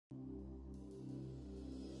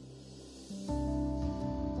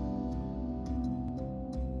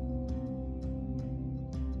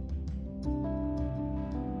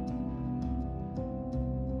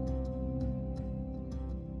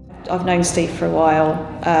I've known Steve for a while,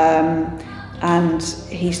 and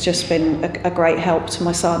he's just been a great help to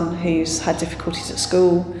my son, who's had difficulties at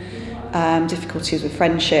school, difficulties with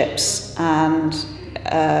friendships, and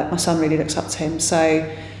my son really looks up to him. So,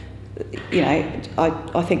 you know,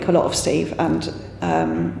 I think a lot of Steve, and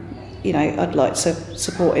you know, I'd like to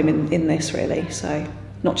support him in this really. So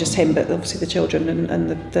not just him, but obviously the children and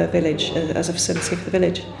the village as a facility for the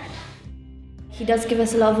village. He does give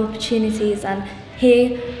us a lot of opportunities, and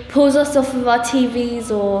he pulls us off of our TVs,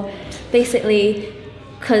 or basically,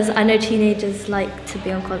 because I know teenagers like to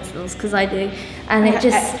be on consoles, because I do, and it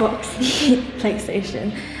just Xbox,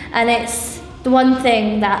 PlayStation, and it's the one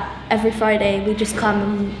thing that every Friday we just come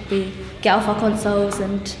and we get off our consoles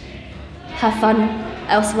and have fun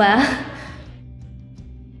elsewhere.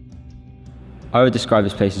 I would describe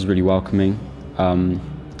this place as really welcoming.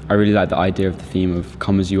 I really like the idea of the theme of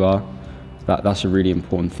 "Come as you are." That's a really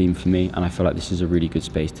important theme for me, and I feel like this is a really good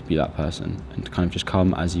space to be that person and to kind of just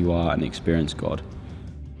come as you are and experience God.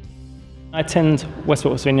 I attend West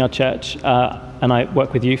Wiltshire Vineyard Church and I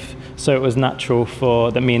work with youth, so it was natural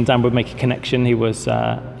that me and Dan would make a connection.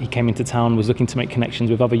 He came into town, was looking to make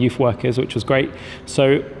connections with other youth workers, which was great.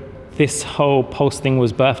 So this whole Pulse thing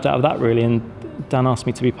was birthed out of that really, and Dan asked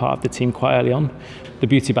me to be part of the team quite early on. The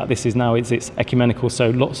beauty about this is now it's ecumenical, so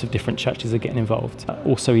lots of different churches are getting involved.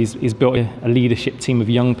 Also, he's built a leadership team of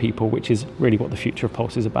young people, which is really what the future of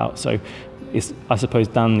Pulse is about. So I suppose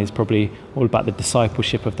Dan is probably all about the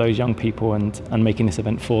discipleship of those young people and making this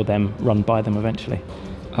event for them, run by them eventually.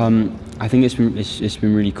 I think it's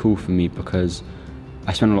been really cool for me because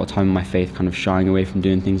I spent a lot of time in my faith kind of shying away from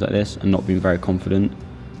doing things like this and not being very confident.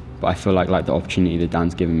 But I feel like the opportunity that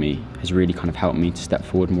Dan's given me has really kind of helped me to step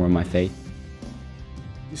forward more in my faith.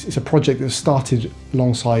 It's a project that started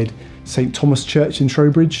alongside St Thomas Church in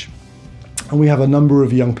Trowbridge, and we have a number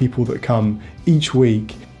of young people that come each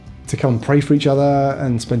week to come and pray for each other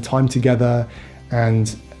and spend time together,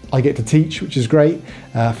 and I get to teach, which is great,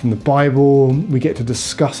 from the Bible. We get to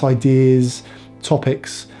discuss ideas,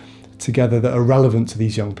 topics together that are relevant to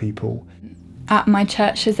these young people. At my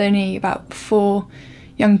church there's only about 4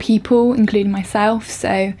 young people, including myself,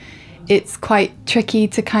 so it's quite tricky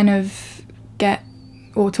to kind of get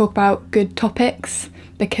or talk about good topics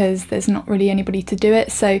because there's not really anybody to do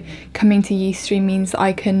it. So coming to Youth Stream means that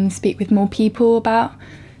I can speak with more people about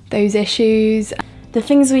those issues. The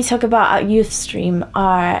things we talk about at Youth Stream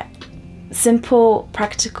are simple,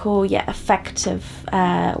 practical yet effective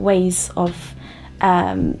ways of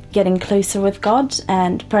getting closer with God,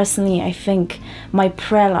 and personally I think my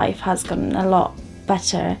prayer life has gotten a lot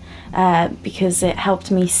better because it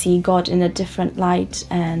helped me see God in a different light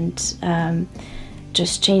and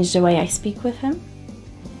just changed the way I speak with him.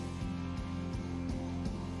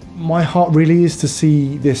 My heart really is to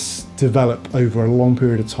see this develop over a long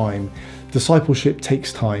period of time. Discipleship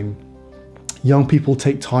takes time. Young people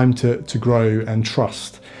take time to grow and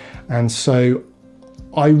trust. And so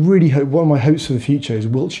I really hope, one of my hopes for the future is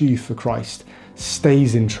Wiltshire Youth for Christ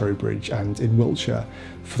stays in Trowbridge and in Wiltshire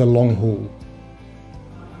for the long haul.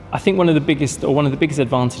 I think one of the biggest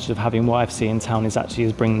advantages of having YFC in town is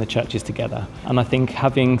bringing the churches together. And I think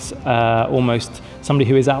having almost somebody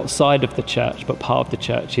who is outside of the church but part of the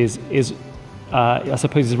church is I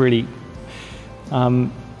suppose is really,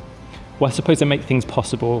 well, I suppose they make things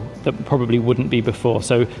possible that probably wouldn't be before.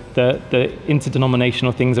 So the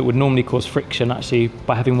interdenominational things that would normally cause friction, actually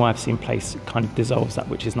by having YFC in place kind of dissolves that,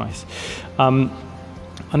 which is nice.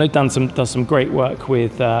 I know Dan does some great work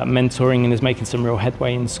with mentoring and is making some real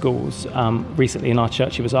headway in schools. Recently in our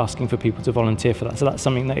church he was asking for people to volunteer for that, so that's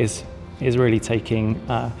something that is really taking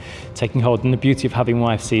hold. And the beauty of having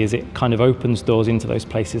YFC is it kind of opens doors into those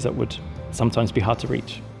places that would sometimes be hard to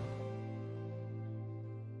reach.